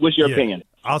 What's your opinion?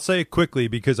 I'll say it quickly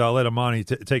because I'll let Amani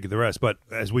take the rest. But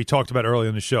as we talked about earlier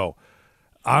in the show,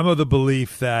 I'm of the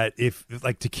belief that if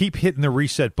to keep hitting the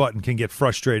reset button can get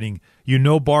frustrating.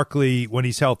 Barkley, when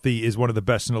he's healthy, is one of the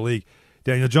best in the league.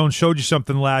 Daniel Jones showed you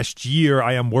something last year.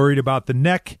 I am worried about the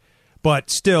neck, but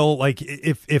still,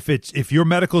 if your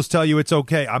medicals tell you it's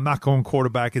okay, I'm not going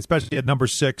quarterback, especially at number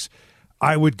 6.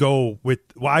 I'd go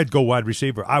wide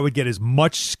receiver. I would get as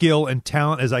much skill and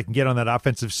talent as I can get on that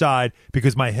offensive side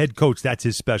because my head coach, that's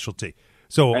his specialty.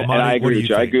 So, and I agree with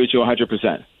you. I agree with you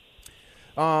 100%.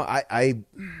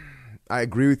 I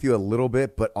agree with you a little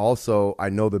bit, but also I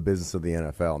know the business of the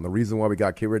NFL. And the reason why we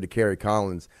got rid of Kerry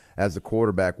Collins as a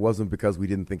quarterback wasn't because we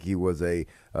didn't think he was a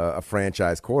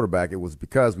franchise quarterback. It was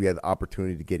because we had the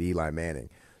opportunity to get Eli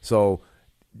Manning. So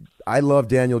I love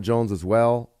Daniel Jones as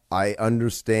well. I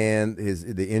understand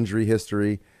the injury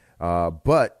history.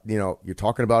 But, you're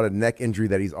talking about a neck injury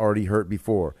that he's already hurt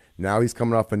before. Now he's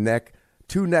coming off a neck,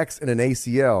 2 necks and an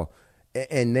ACL.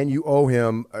 And then you owe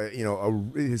him,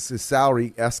 his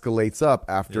salary escalates up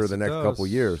after the next couple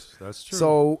years. That's true.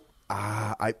 So,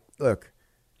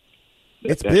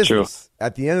 it's business. True.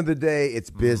 At the end of the day, it's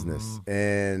business.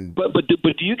 And but do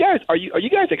you guys are you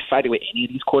guys excited with any of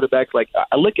these quarterbacks? Like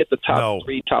I look at the top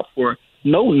 3, top 4.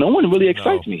 No one really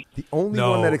excites me. The only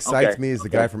one that excites me is the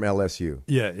guy from LSU.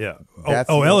 Yeah.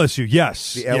 LSU,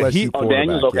 yes. The LSU quarterback.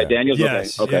 Daniel's okay. Daniel's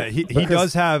yes, okay. Yeah, he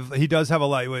does have a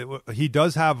lot.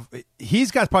 He's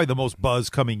got probably the most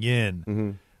buzz coming in. Mm-hmm.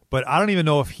 But I don't even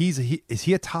know if is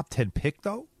he a top 10 pick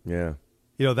though? Yeah.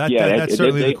 That's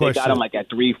certainly the question. They got him at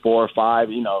 3, 4, 5.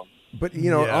 But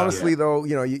honestly though,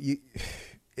 you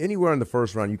anywhere in the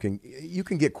first round you can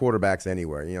get quarterbacks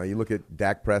anywhere. You look at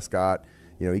Dak Prescott.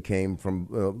 He came from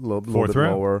a little bit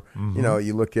lower. Mm-hmm.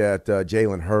 You look at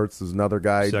Jalen Hurts, who's another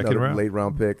guy, round. late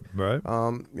round pick. Right.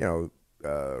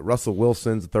 Russell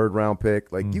Wilson's a 3rd round pick.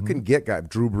 You can get guys,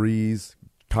 Drew Brees,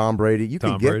 Tom Brady. You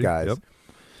can get guys. Yep.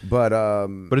 But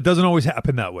it doesn't always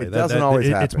happen that way. It doesn't always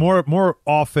happen. It's more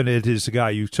often it is a guy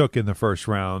you took in the first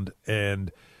round,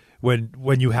 and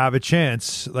when you have a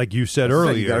chance, like you said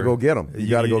earlier, you got to go get them. You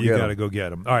got to go get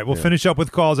them. All right, we'll finish up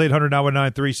with calls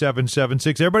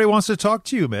 800-919-3776. Everybody wants to talk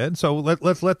to you, man. So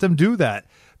let's let them do that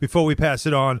before we pass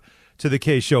it on to the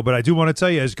K Show. But I do want to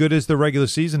tell you, as good as the regular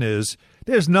season is,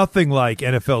 there's nothing like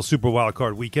NFL Super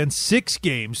Wildcard Weekend. 6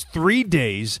 games, 3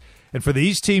 days. And for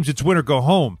these teams, it's win or go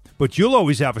home. But you'll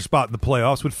always have a spot in the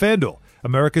playoffs with FanDuel,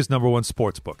 America's #1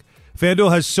 sportsbook.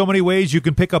 FanDuel has so many ways you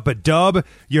can pick up a dub.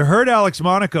 You heard Alex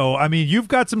Monaco. I mean, you've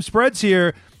got some spreads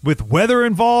here with weather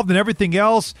involved and everything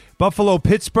else. Buffalo,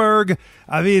 Pittsburgh.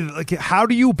 I mean, how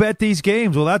do you bet these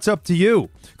games? Well, that's up to you.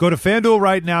 Go to FanDuel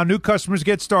right now. New customers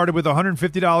get started with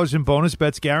 $150 in bonus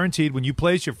bets guaranteed when you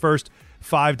place your first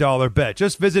 $5 bet.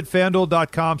 Just visit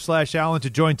FanDuel.com/Allen to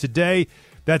join today.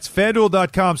 That's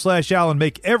FanDuel.com/Allen.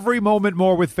 Make every moment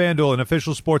more with FanDuel, an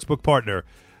official sportsbook partner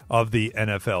of the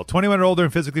NFL. 21 or older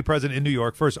and physically present in New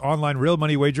York. First online real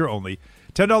money wager only.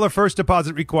 $10 first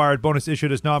deposit required. Bonus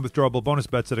issued as non-withdrawable bonus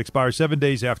bets that expire 7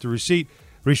 days after receipt.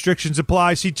 Restrictions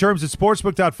apply. See terms at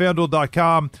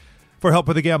sportsbook.fanduel.com. For help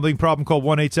with a gambling problem, call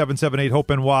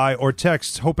 1-877-8-HOPE-NY or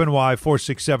text HOPE-NY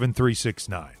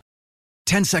 467-369.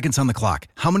 10 seconds on the clock.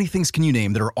 How many things can you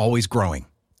name that are always growing?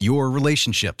 Your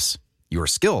relationships, your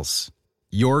skills,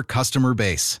 your customer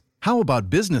base. How about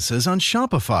businesses on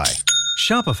Shopify?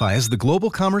 Shopify is the global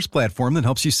commerce platform that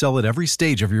helps you sell at every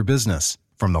stage of your business.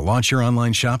 From the launch your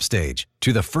online shop stage,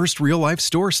 to the first real-life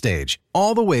store stage,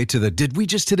 all the way to the did we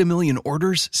just hit a million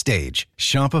orders stage.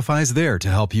 Shopify's there to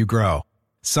help you grow.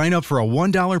 Sign up for a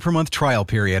 $1 per month trial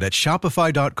period at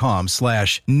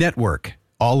shopify.com/network,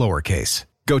 all lowercase.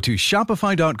 Go to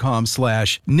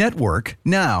shopify.com/network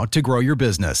now to grow your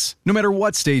business. No matter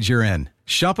what stage you're in,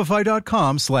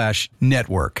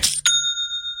 shopify.com/network.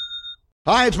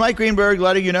 Hi, it's Mike Greenberg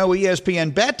letting you know ESPN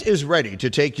Bet is ready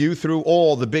to take you through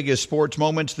all the biggest sports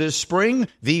moments this spring.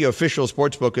 The official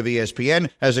sportsbook of ESPN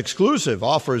has exclusive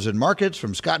offers and markets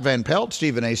from Scott Van Pelt,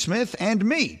 Stephen A. Smith, and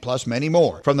me, plus many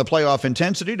more. From the playoff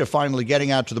intensity to finally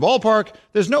getting out to the ballpark,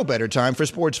 there's no better time for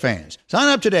sports fans. Sign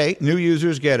up today. New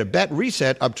users get a bet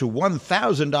reset up to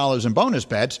 $1,000 in bonus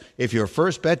bets if your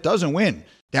first bet doesn't win.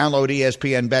 Download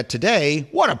ESPN Bet today.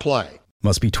 What a play.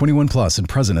 Must be 21 plus and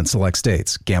present in select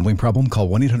states. Gambling problem? Call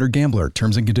 1-800-GAMBLER.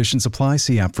 Terms and conditions apply.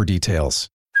 See app for details.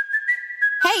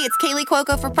 Hey, it's Kaylee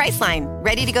Cuoco for Priceline.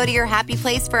 Ready to go to your happy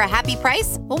place for a happy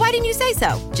price? Well, why didn't you say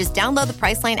so? Just download the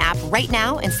Priceline app right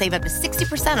now and save up to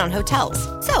 60% on hotels.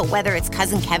 So whether it's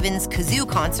Cousin Kevin's Kazoo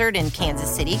Concert in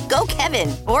Kansas City, go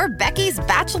Kevin, or Becky's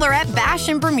Bachelorette Bash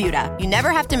in Bermuda, you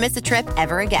never have to miss a trip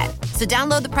ever again. So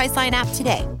download the Priceline app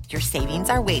today. Your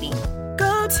savings are waiting.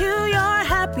 Go to your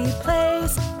happy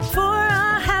place for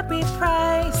a happy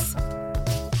price.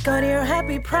 Go to your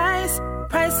happy price,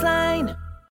 Priceline.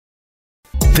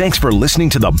 Thanks for listening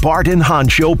to the Bart and Hahn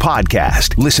Show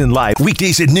podcast. Listen live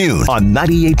weekdays at noon on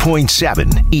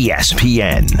 98.7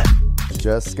 ESPN.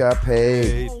 Just got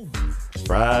paid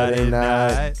Friday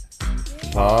night,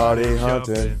 party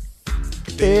hunting,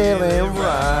 feeling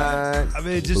right. I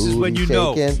mean, this is when you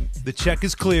know the check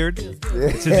is cleared.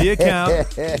 It's in the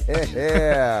account.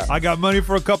 Yeah. I got money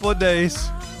for a couple of days,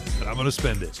 and I'm going to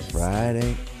spend it.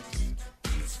 Friday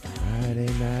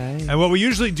night. And what we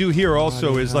usually do here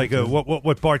also is like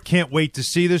what Bart can't wait to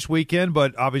see this weekend,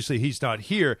 but obviously he's not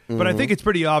here. But I think it's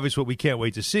pretty obvious what we can't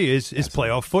wait to see is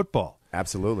playoff football.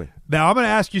 Absolutely. Now, I'm going to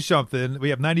ask you something.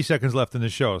 We have 90 seconds left in the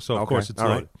show, so of course it's all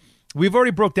loaded. right. We've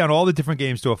already broke down all the different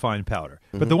games to a fine powder.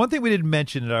 But the one thing we didn't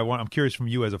mention that I'm curious from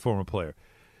you as a former player,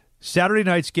 Saturday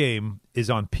night's game is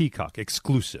on Peacock,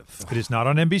 exclusive. It is not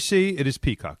on NBC. It is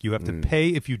Peacock. You have to pay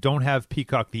if you don't have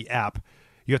Peacock, the app.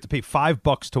 You have to pay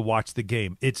 $5 to watch the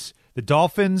game. It's the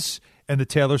Dolphins and the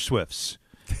Taylor Swifts.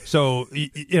 So,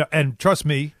 and trust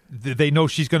me, they know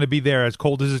she's going to be there as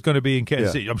cold as it's going to be in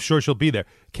Kansas City. I'm sure she'll be there.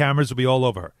 Cameras will be all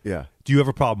over her. Yeah. Do you have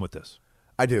a problem with this?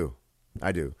 I do.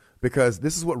 Because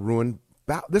this is what ruined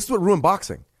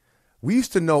boxing. We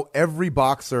used to know every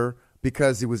boxer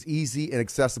because it was easy and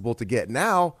accessible to get.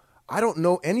 Now, I don't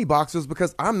know any boxers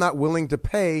because I'm not willing to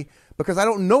pay because I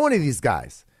don't know any of these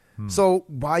guys. So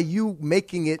by you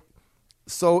making it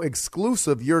so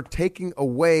exclusive, you're taking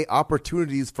away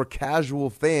opportunities for casual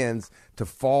fans to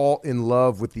fall in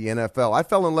love with the NFL. I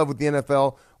fell in love with the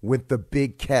NFL with the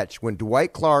big catch when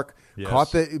Dwight Clark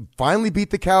finally beat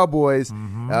the Cowboys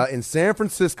in San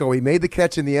Francisco. He made the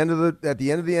catch at the end of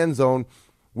the end zone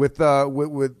with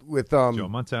Joe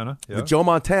Montana. Yeah. With Joe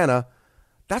Montana.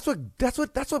 That's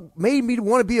what made me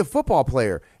want to be a football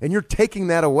player. And you're taking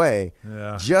that away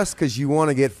just because you want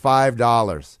to get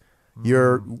 $5.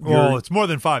 Well, it's more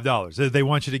than $5. They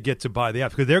want you to get to buy the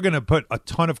app because they're going to put a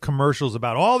ton of commercials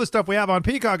about all the stuff we have on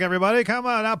Peacock. Everybody, come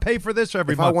on, I'll pay for this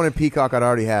every month. If I wanted Peacock, I'd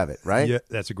already have it, right? Yeah,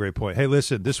 that's a great point. Hey,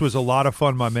 listen, this was a lot of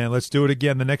fun, my man. Let's do it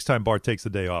again the next time Bart takes the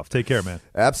day off. Take care, man.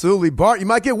 Absolutely, Bart. You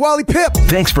might get Wally Pip.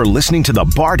 Thanks for listening to the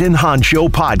Bart and Hahn Show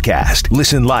podcast.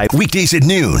 Listen live weekdays at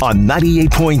noon on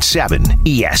 98.7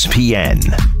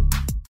 ESPN.